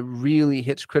AI really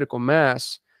hits critical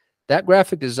mass, that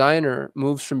graphic designer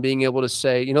moves from being able to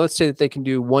say, let's say that they can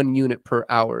do 1 unit per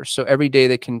hour. So every day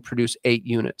they can produce 8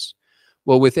 units.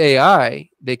 Well, with AI,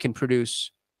 they can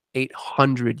produce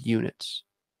 800 units.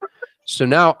 So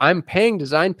now I'm paying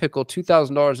Design Pickle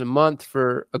 $2,000 a month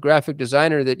for a graphic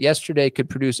designer that yesterday could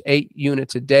produce 8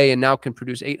 units a day and now can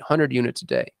produce 800 units a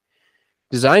day.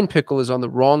 Design Pickle is on the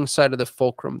wrong side of the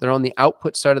fulcrum. They're on the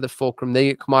output side of the fulcrum. They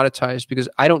get commoditized because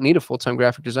I don't need a full-time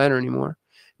graphic designer anymore.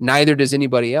 Neither does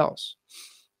anybody else.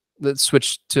 Let's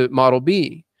switch to model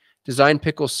B. Design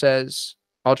Pickle says,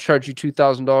 I'll charge you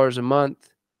 $2,000 a month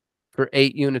for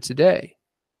 8 units a day.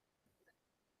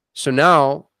 So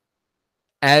now,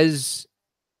 as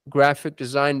graphic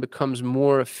design becomes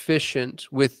more efficient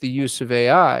with the use of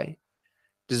AI,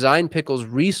 Design Pickle's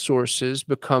resources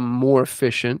become more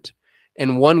efficient,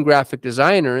 and one graphic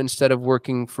designer, instead of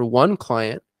working for one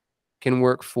client, can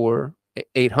work for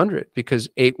 800 because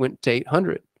 8 went to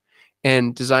 800.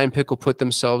 And Design Pickle put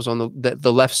themselves on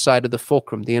the left side of the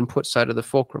fulcrum, the input side of the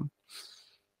fulcrum.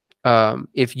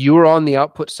 If you're on the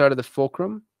output side of the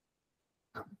fulcrum,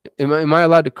 am I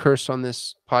allowed to curse on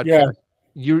this podcast? Yeah.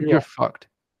 You're fucked.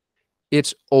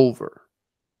 It's over.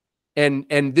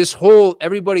 And this whole,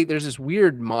 everybody, there's this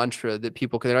weird mantra that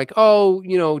people can, they're like,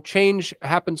 oh, change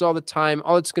happens all the time.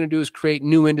 All it's going to do is create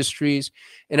new industries.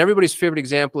 And everybody's favorite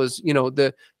example is,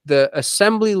 the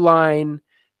assembly line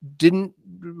didn't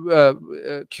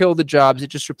kill the jobs. It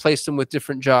just replaced them with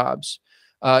different jobs.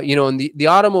 And the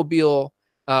automobile,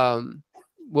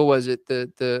 what was it?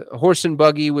 The horse and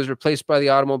buggy was replaced by the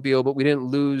automobile, but we didn't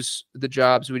lose the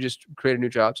jobs. We just created new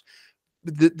jobs.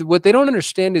 What they don't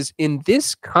understand is in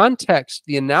this context,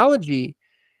 the analogy,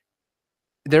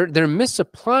 they're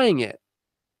misapplying it,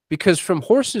 because from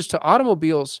horses to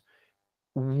automobiles,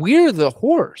 we're the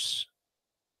horse.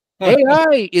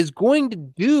 AI is going to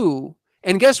do,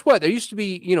 and guess what? There used to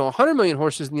be, 100 million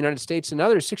horses in the United States, and now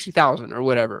there's 60,000 or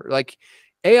whatever. Like,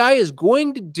 AI is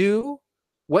going to do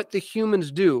what the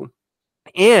humans do.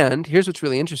 And here's what's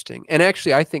really interesting, and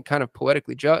actually I think kind of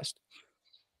poetically just.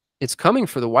 It's coming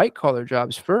for the white collar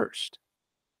jobs first.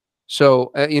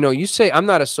 So, you say, I'm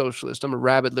not a socialist. I'm a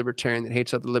rabid libertarian that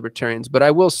hates other libertarians. But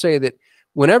I will say that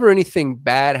whenever anything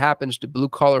bad happens to blue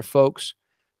collar folks,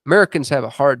 Americans have a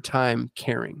hard time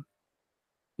caring.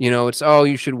 It's, oh,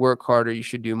 you should work harder. You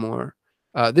should do more.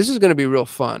 This is going to be real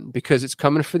fun because it's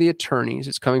coming for the attorneys.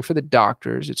 It's coming for the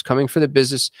doctors. It's coming for the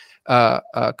business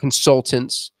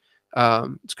consultants.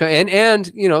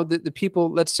 The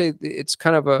people, let's say it's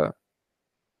kind of a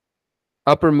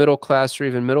upper middle class or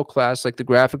even middle class, like the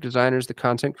graphic designers, the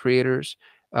content creators.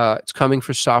 It's coming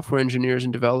for software engineers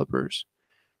and developers.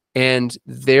 And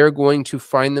they're going to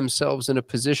find themselves in a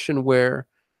position where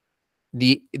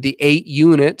the 8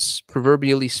 units,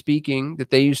 proverbially speaking,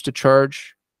 that they used to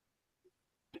charge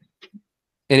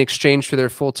in exchange for their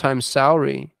full-time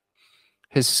salary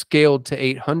has scaled to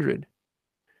 800.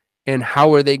 And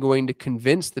how are they going to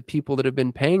convince the people that have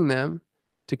been paying them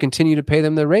to continue to pay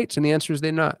them their rates? And the answer is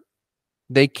they're not.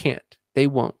 They can't. They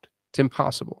won't. It's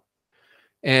impossible.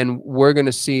 And we're going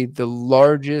to see the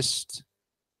largest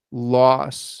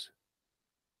loss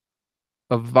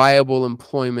of viable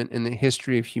employment in the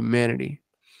history of humanity.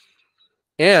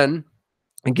 And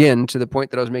again, to the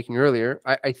point that I was making earlier,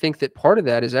 I think that part of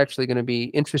that is actually going to be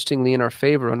interestingly in our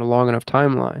favor on a long enough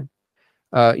timeline.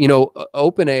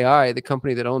 OpenAI, the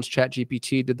company that owns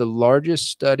ChatGPT, did the largest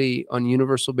study on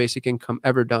universal basic income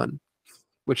ever done,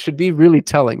 which should be really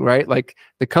telling, right? Like,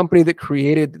 the company that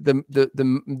created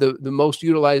the most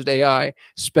utilized AI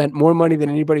spent more money than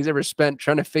anybody's ever spent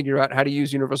trying to figure out how to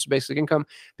use universal basic income,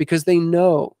 because they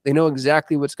know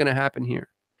exactly what's going to happen here.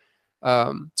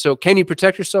 So can you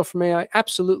protect yourself from AI?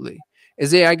 Absolutely.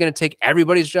 Is AI going to take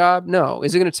everybody's job? No.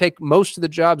 Is it going to take most of the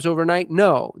jobs overnight?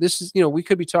 No. This is, we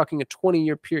could be talking a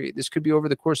 20-year period. This could be over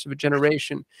the course of a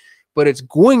generation, but it's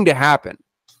going to happen.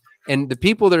 And the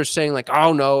people that are saying like,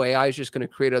 oh no, AI is just going to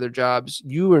create other jobs,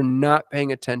 you are not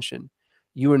paying attention.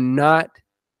 You are not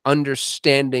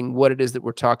understanding what it is that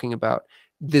we're talking about.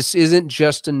 This isn't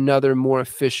just another more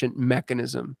efficient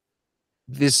mechanism.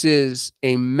 This is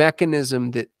a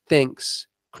mechanism that thinks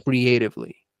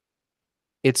creatively.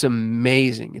 It's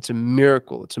amazing. It's a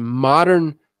miracle. It's a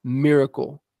modern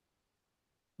miracle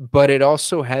but it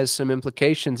also has some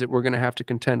implications that we're going to have to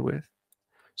contend with.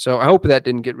 So I hope that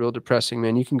didn't get real depressing,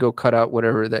 man. You can go cut out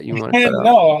whatever that you want to cut out.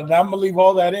 No, I'm gonna leave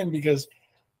all that in because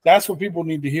that's what people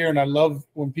need to hear. And I love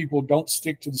when people don't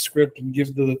stick to the script and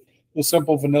give the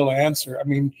simple vanilla answer. I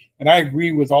mean, and I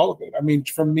agree with all of it. I mean,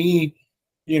 for me,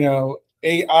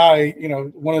 AI,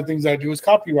 one of the things I do is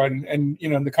copywriting. And,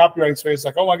 in the copywriting space, it's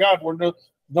like, oh my God, we're no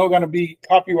going to be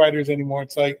copywriters anymore.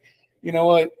 It's like, you know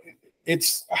what?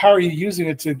 It's how are you using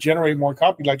it to generate more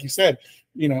copy? Like you said,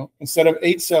 instead of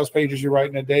 8 sales pages you're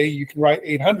writing a day, you can write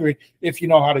 800 if you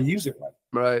know how to use it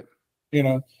right.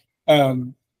 Right.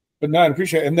 But no, I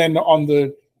appreciate it. And then on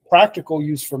the practical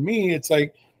use for me, it's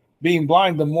like being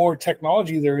blind, the more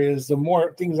technology there is, the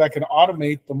more things I can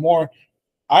automate, the more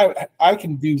I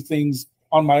can do things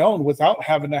on my own without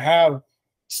having to have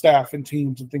staff and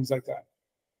teams and things like that.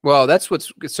 Well, that's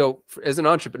so as an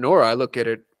entrepreneur, I look at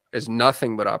it as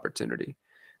nothing but opportunity.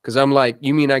 Because I'm like,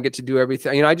 you mean I get to do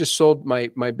everything? I just sold my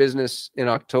business in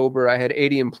October. I had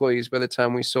 80 employees by the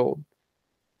time we sold.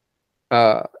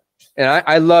 And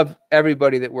I love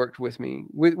everybody that worked with me,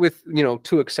 with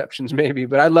 2 exceptions maybe,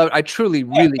 but I truly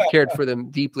really cared for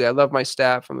them deeply. I love my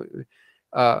staff.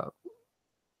 I'm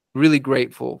really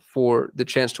grateful for the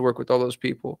chance to work with all those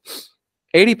people.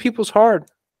 80 people's hard,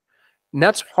 and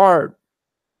that's hard.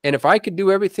 And if I could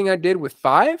do everything I did with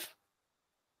 5,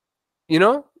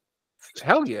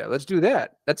 hell yeah, let's do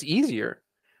that. That's easier.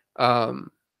 And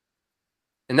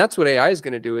that's what AI is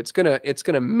going to do. It's going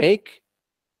to make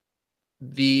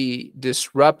the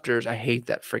disruptors, I hate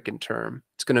that freaking term.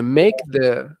 It's going to make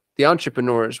the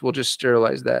entrepreneurs, we'll just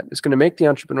sterilize that. It's going to make the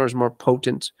entrepreneurs more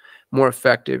potent, more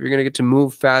effective. You're going to get to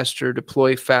move faster,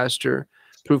 deploy faster,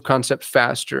 prove concept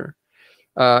faster.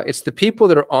 It's the people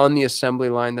that are on the assembly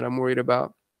line that I'm worried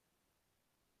about.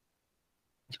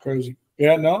 It's crazy.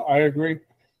 Yeah, no, I agree.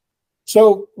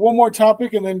 So one more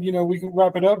topic, and then we can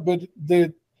wrap it up. But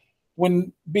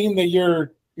when being that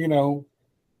you're, I don't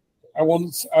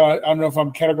know if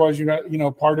I'm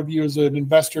categorizing part of you as an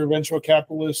investor, venture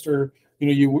capitalist, or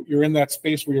you're in that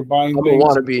space where you're buying I'm things. A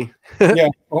wannabe. Yeah,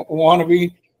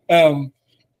 wannabe.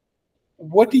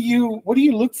 What do you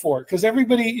look for? Because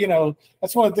everybody,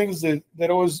 that's one of the things that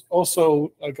always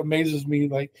also like amazes me.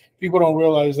 Like people don't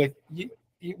realize, like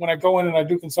when I go in and I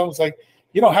do consultants, like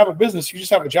you don't have a business, you just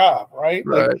have a job, right?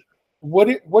 Right.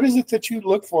 Like, what is it that you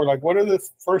look for? Like, what are the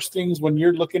first things when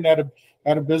you're looking at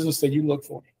a business that you look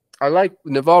for? I like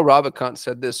Naval Ravikant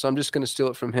said this, so I'm just going to steal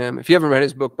it from him. If you haven't read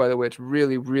his book, by the way, it's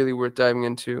really, really worth diving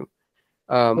into.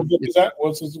 What book is that?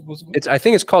 What's I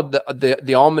think it's called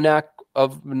the Almanac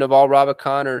of Naval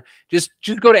Ravikant, or just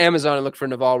go to Amazon and look for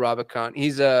Naval Ravikant.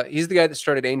 He's the guy that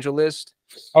started AngelList.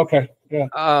 Okay,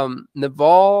 yeah.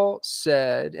 Naval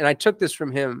said, and I took this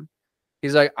from him.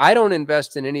 He's like, I don't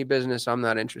invest in any business I'm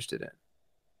not interested in.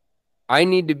 I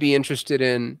need to be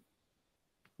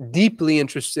deeply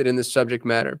interested in the subject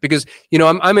matter, because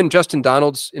I'm in Justin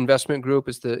Donald's investment group.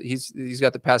 He's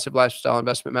got the Passive Lifestyle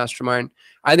Investment Mastermind.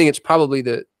 I think it's probably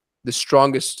the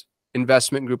strongest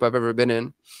investment group I've ever been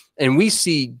in, and we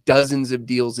see dozens of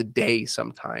deals a day.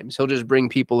 Sometimes he'll just bring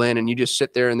people in and you just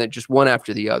sit there and they're just one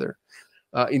after the other.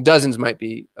 Dozens might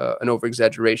be an over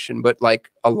exaggeration, but like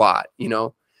a lot,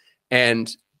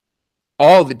 and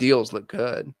all the deals look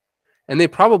good. And they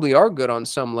probably are good on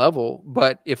some level,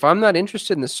 but if I'm not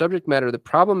interested in the subject matter, the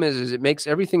problem is it makes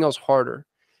everything else harder.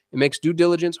 It makes due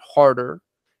diligence harder.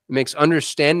 It makes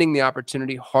understanding the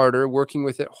opportunity harder, working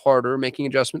with it harder, making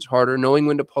adjustments harder, knowing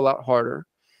when to pull out harder.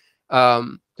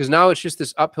 Because now it's just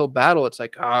this uphill battle. It's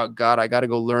like, oh God, I got to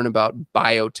go learn about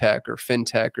biotech or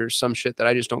fintech or some shit that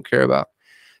I just don't care about.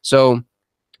 So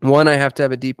 1, I have to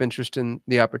have a deep interest in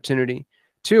the opportunity.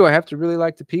 2, I have to really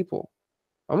like the people.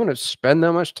 I'm going to spend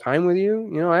that much time with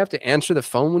you. I have to answer the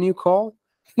phone when you call.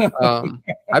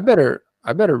 I better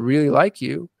really like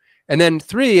you. And then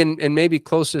 3, and maybe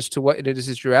closest to what it is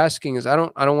that you're asking, is I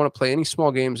don't want to play any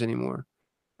small games anymore.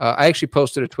 I actually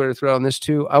posted a Twitter thread on this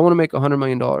too. I want to make $100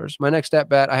 million. My next at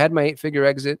bat, I had my 8-figure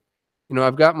exit.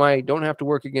 I've got my don't have to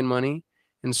work again money.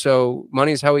 And so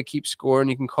money is how we keep score, and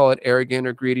you can call it arrogant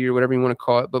or greedy or whatever you want to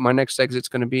call it. But my next exit's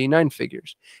going to be 9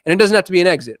 figures. And it doesn't have to be an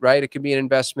exit, right? It could be an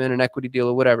investment, an equity deal,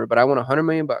 or whatever. But I want $100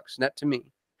 million net to me.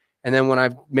 And then when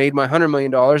I've made my $100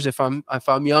 million, if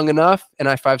I'm young enough and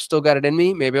if I've still got it in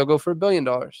me, maybe I'll go for $1 billion.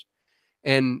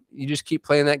 And you just keep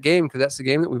playing that game, because that's the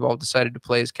game that we've all decided to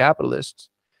play as capitalists.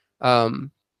 And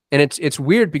it's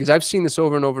weird, because I've seen this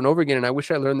over and over and over again. And I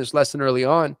wish I learned this lesson early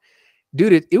on.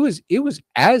 Dude, it was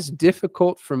as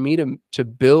difficult for me to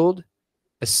build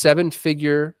a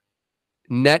 7-figure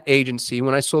net agency.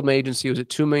 When I sold my agency, it was at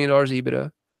 $2 million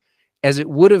EBITDA, as it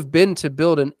would have been to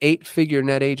build an 8-figure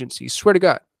net agency. Swear to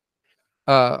God.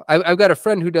 I've got a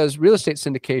friend who does real estate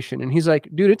syndication, and he's like,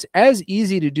 dude, it's as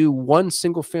easy to do one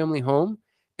single family home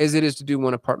as it is to do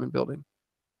one apartment building.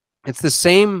 It's the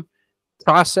same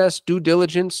process, due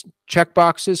diligence, check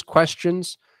boxes,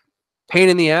 questions, pain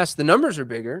in the ass. The numbers are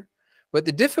bigger, but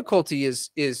the difficulty is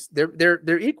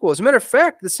they're equal. As a matter of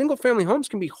fact, the single family homes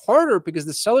can be harder because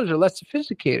the sellers are less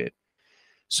sophisticated.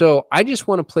 So I just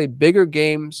want to play bigger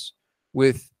games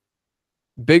with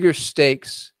bigger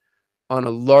stakes on a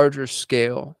larger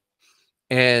scale.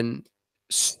 And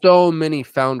so many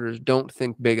founders don't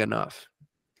think big enough.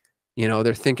 You know,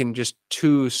 they're thinking just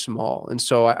too small. And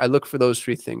so I look for those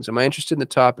three things. Am I interested in the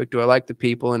topic? Do I like the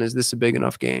people? And is this a big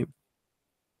enough game?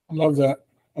 I love that.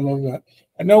 I love that.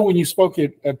 I know when you spoke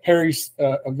at Perry's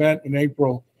event in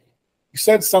April, you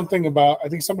said something about, I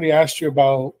think somebody asked you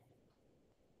about,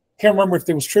 can't remember if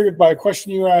it was triggered by a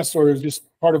question you asked or it was just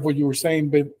part of what you were saying,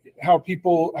 but how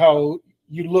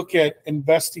you look at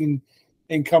investing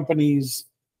in companies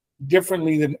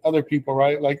differently than other people,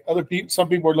 right? Like other people, some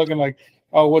people are looking like,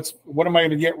 oh, what am I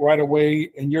going to get right away?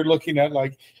 And you're looking at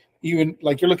like, even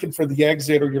like you're looking for the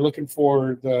exit or you're looking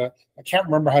for I can't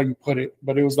remember how you put it,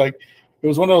 but it was like, it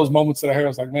was one of those moments that I heard. I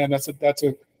was like, man,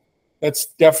 that's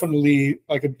definitely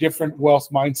like a different wealth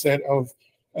mindset of,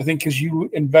 I think, because you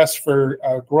invest for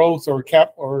growth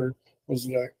or was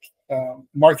it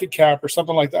market cap or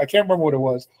something like that? I can't remember what it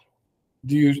was.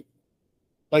 Do you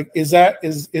like, is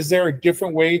there a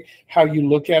different way how you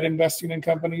look at investing in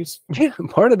companies? Yeah,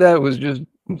 part of that was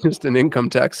just an income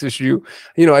tax issue.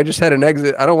 You know, I just had an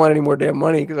exit. I don't want any more damn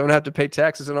money because I'm gonna have to pay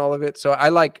taxes and all of it. So I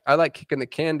like kicking the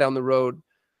can down the road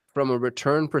from a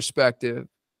return perspective.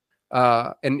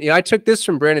 And I took this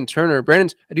from Brandon Turner. Do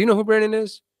you know who Brandon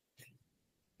is?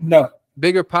 No.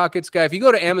 Bigger Pockets guy. If you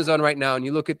go to Amazon right now and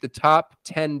you look at the top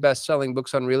 10 best-selling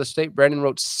books on real estate, Brandon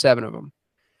wrote 7 of them.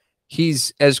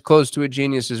 He's as close to a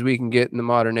genius as we can get in the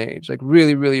modern age. Like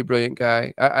really, really a brilliant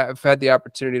guy. I've had the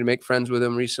opportunity to make friends with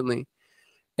him recently.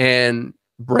 And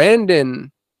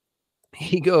Brandon,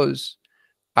 he goes,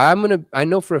 I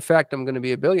know for a fact I'm going to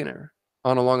be a billionaire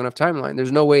on a long enough timeline.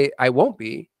 There's no way I won't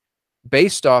be,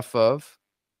 based off of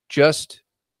just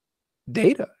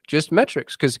data, just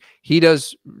metrics, because he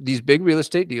does these big real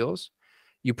estate deals.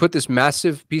 You put this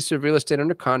massive piece of real estate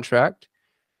under contract.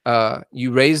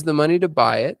 You raise the money to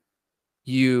buy it.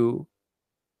 You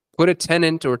put a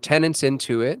tenant or tenants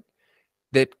into it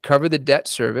that cover the debt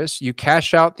service. You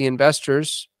cash out the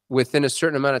investors within a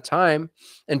certain amount of time.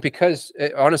 And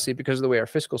honestly, because of the way our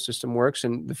fiscal system works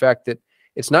and the fact that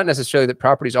it's not necessarily that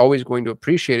property is always going to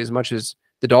appreciate as much as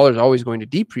the dollar is always going to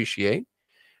depreciate.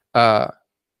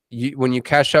 When you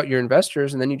cash out your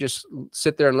investors and then you just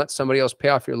sit there and let somebody else pay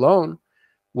off your loan,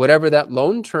 whatever that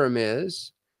loan term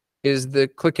is the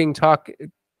clicking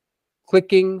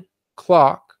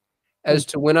clock as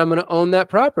to when I'm going to own that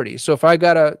property. So if I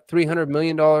got a $300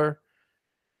 million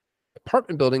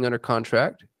apartment building under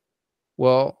contract,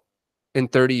 well, in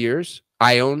 30 years,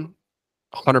 I own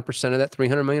 100% of that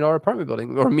 $300 million apartment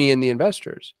building, or me and the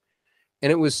investors.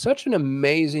 And it was such an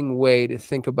amazing way to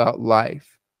think about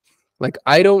life. Like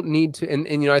I don't need to, and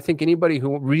I think anybody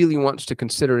who really wants to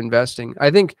consider investing,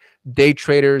 I think day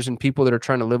traders and people that are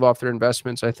trying to live off their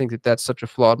investments, I think that that's such a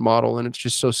flawed model and it's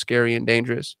just so scary and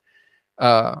dangerous.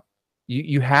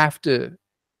 You have to,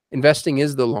 investing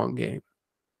is the long game.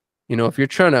 You know, if you're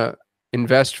trying to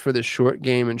invest for the short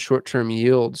game and short-term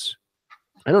yields,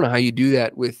 I don't know how you do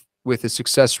that with a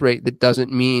success rate that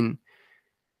doesn't mean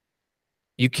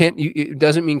it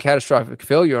doesn't mean catastrophic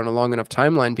failure on a long enough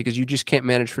timeline, because you just can't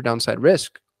manage for downside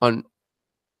risk on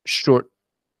short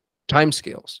time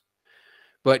scales.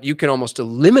 But you can almost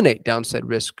eliminate downside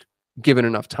risk given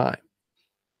enough time.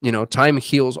 You know, time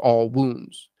heals all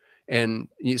wounds. And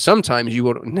sometimes you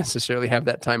won't necessarily have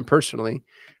that time personally,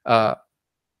 but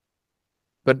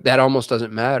that almost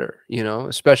doesn't matter, you know,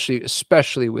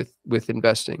 especially with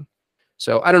investing.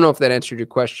 So I don't know if that answered your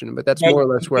question, but that's more or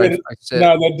less where I said.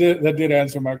 No, that did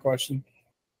answer my question.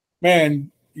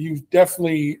 Man, you've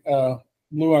definitely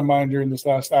blew my mind during this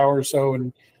last hour or so,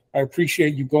 and I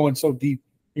appreciate you going so deep,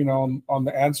 you know, on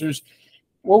the answers.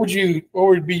 What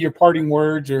would be your parting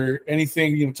words or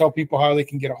anything, you know, tell people how they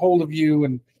can get a hold of you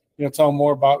and, you know, tell them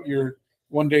more about your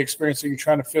one-day experience that you're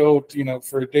trying to fill, you know,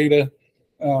 for data,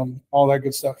 all that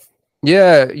good stuff.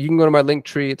 Yeah, you can go to my link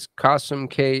tree. It's Kasim,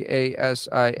 KASIM.me.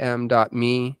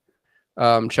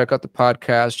 Check out the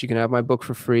podcast. You can have my book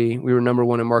for free. We were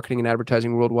 #1 in marketing and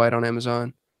advertising worldwide on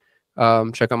Amazon.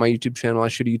 Check out my YouTube channel. I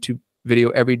shoot a YouTube video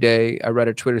every day. I write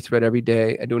a Twitter thread every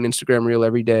day. I do an Instagram reel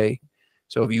every day.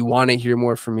 So if you want to hear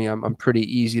more from me, I'm pretty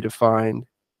easy to find.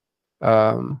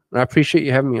 And I appreciate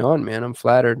you having me on, man. I'm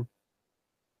flattered.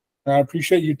 I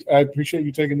appreciate you. I appreciate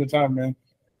you taking the time, man.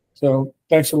 So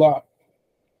thanks a lot.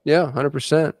 Yeah,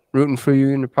 100%. Rooting for you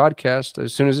in the podcast.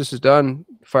 As soon as this is done,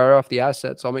 fire off the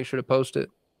assets. I'll make sure to post it.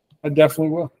 I definitely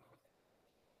will.